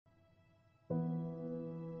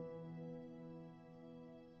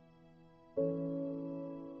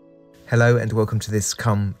Hello and welcome to this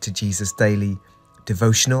Come to Jesus Daily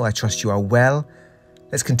devotional. I trust you are well.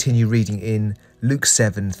 Let's continue reading in Luke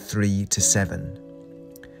 7:3-7.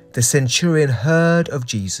 The centurion heard of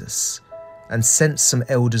Jesus and sent some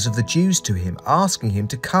elders of the Jews to him, asking him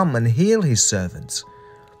to come and heal his servant.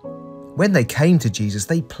 When they came to Jesus,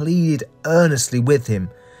 they pleaded earnestly with him,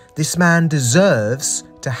 "This man deserves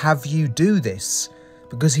to have you do this,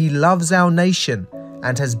 because he loves our nation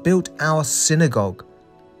and has built our synagogue."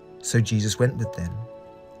 So Jesus went with them.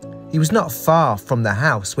 He was not far from the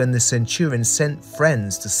house when the centurion sent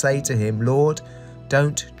friends to say to him, "Lord,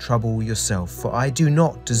 don't trouble yourself, for I do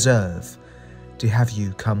not deserve to have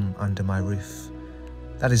you come under my roof.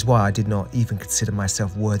 That is why I did not even consider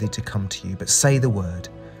myself worthy to come to you, but say the word,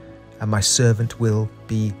 and my servant will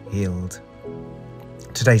be healed."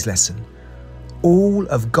 Today's lesson. All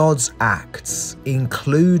of God's acts,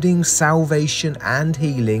 including salvation and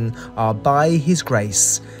healing, are by His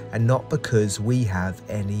grace and not because we have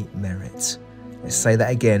any merit. Let's say that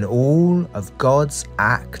again. All of God's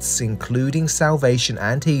acts, including salvation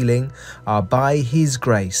and healing, are by His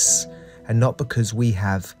grace and not because we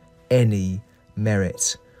have any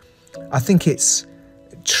merit. I think it's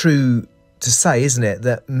true to say, isn't it,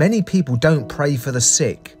 that many people don't pray for the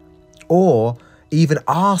sick or even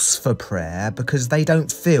ask for prayer because they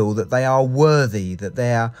don't feel that they are worthy, that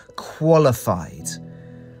they are qualified.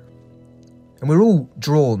 And we're all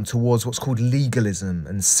drawn towards what's called legalism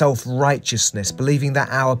and self-righteousness, believing that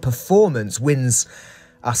our performance wins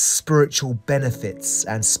us spiritual benefits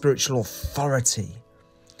and spiritual authority.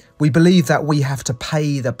 We believe that we have to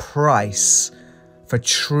pay the price for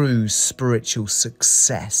true spiritual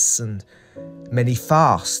success, and many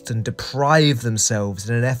fast and deprive themselves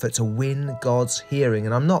in an effort to win God's hearing.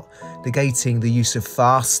 And I'm not negating the use of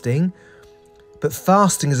fasting, but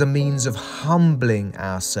fasting is a means of humbling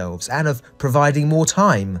ourselves and of providing more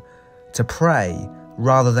time to pray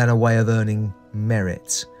rather than a way of earning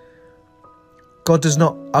merit. God does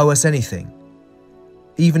not owe us anything.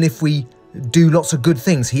 Even if we do lots of good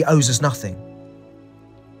things, He owes us nothing.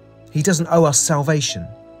 He doesn't owe us salvation.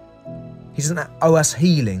 He doesn't owe us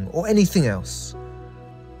healing or anything else.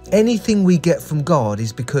 Anything we get from God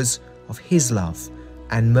is because of His love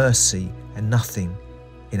and mercy and nothing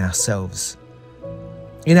in ourselves.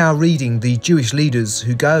 In our reading, the Jewish leaders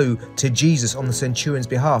who go to Jesus on the centurion's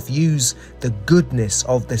behalf use the goodness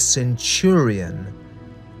of the centurion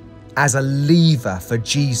as a lever for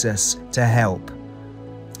Jesus to help.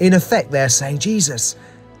 In effect, they're saying, "Jesus,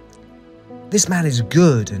 this man is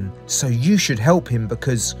good, and so you should help him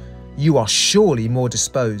because you are surely more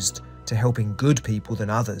disposed to helping good people than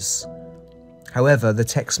others." However, the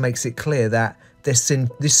text makes it clear that this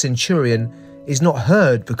centurion is not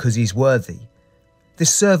heard because he's worthy. This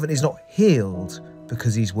servant is not healed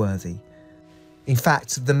because he's worthy. In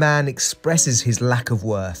fact, the man expresses his lack of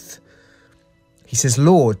worth. He says,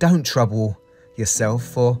 "Lord, don't trouble yourself,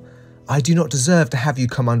 for I do not deserve to have you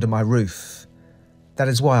come under my roof. That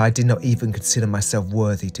is why I did not even consider myself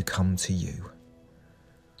worthy to come to you."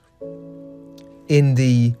 In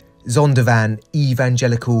the Zondervan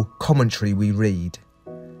Evangelical Commentary we read,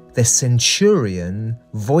 "The centurion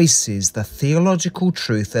voices the theological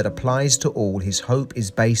truth that applies to all. His hope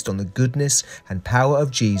is based on the goodness and power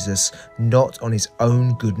of Jesus, not on his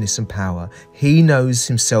own goodness and power. He knows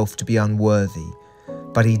himself to be unworthy,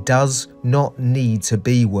 but he does not need to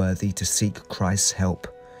be worthy to seek Christ's help.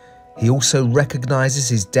 He also recognizes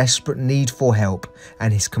his desperate need for help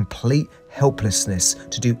and his complete helplessness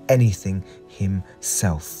to do anything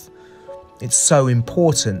himself." It's so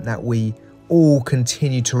important that we all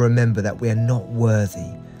continue to remember that we are not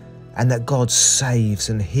worthy and that God saves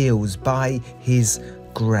and heals by His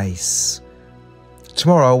grace.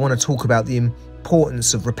 Tomorrow I want to talk about the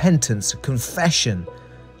importance of repentance and confession,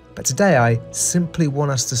 but today I simply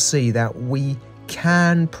want us to see that we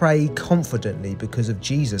can pray confidently because of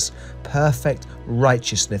Jesus' perfect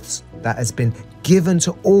righteousness that has been given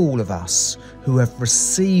to all of us who have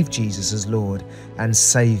received Jesus as Lord and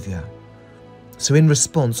Saviour. So in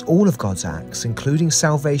response, all of God's acts, including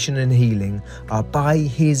salvation and healing, are by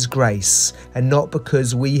His grace and not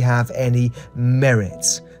because we have any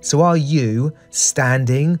merit. So are you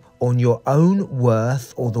standing on your own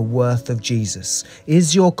worth or the worth of Jesus?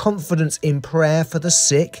 Is your confidence in prayer for the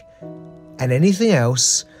sick and anything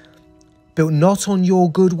else built not on your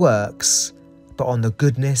good works, but on the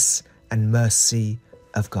goodness and mercy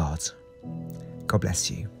of God? God bless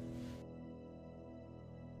you.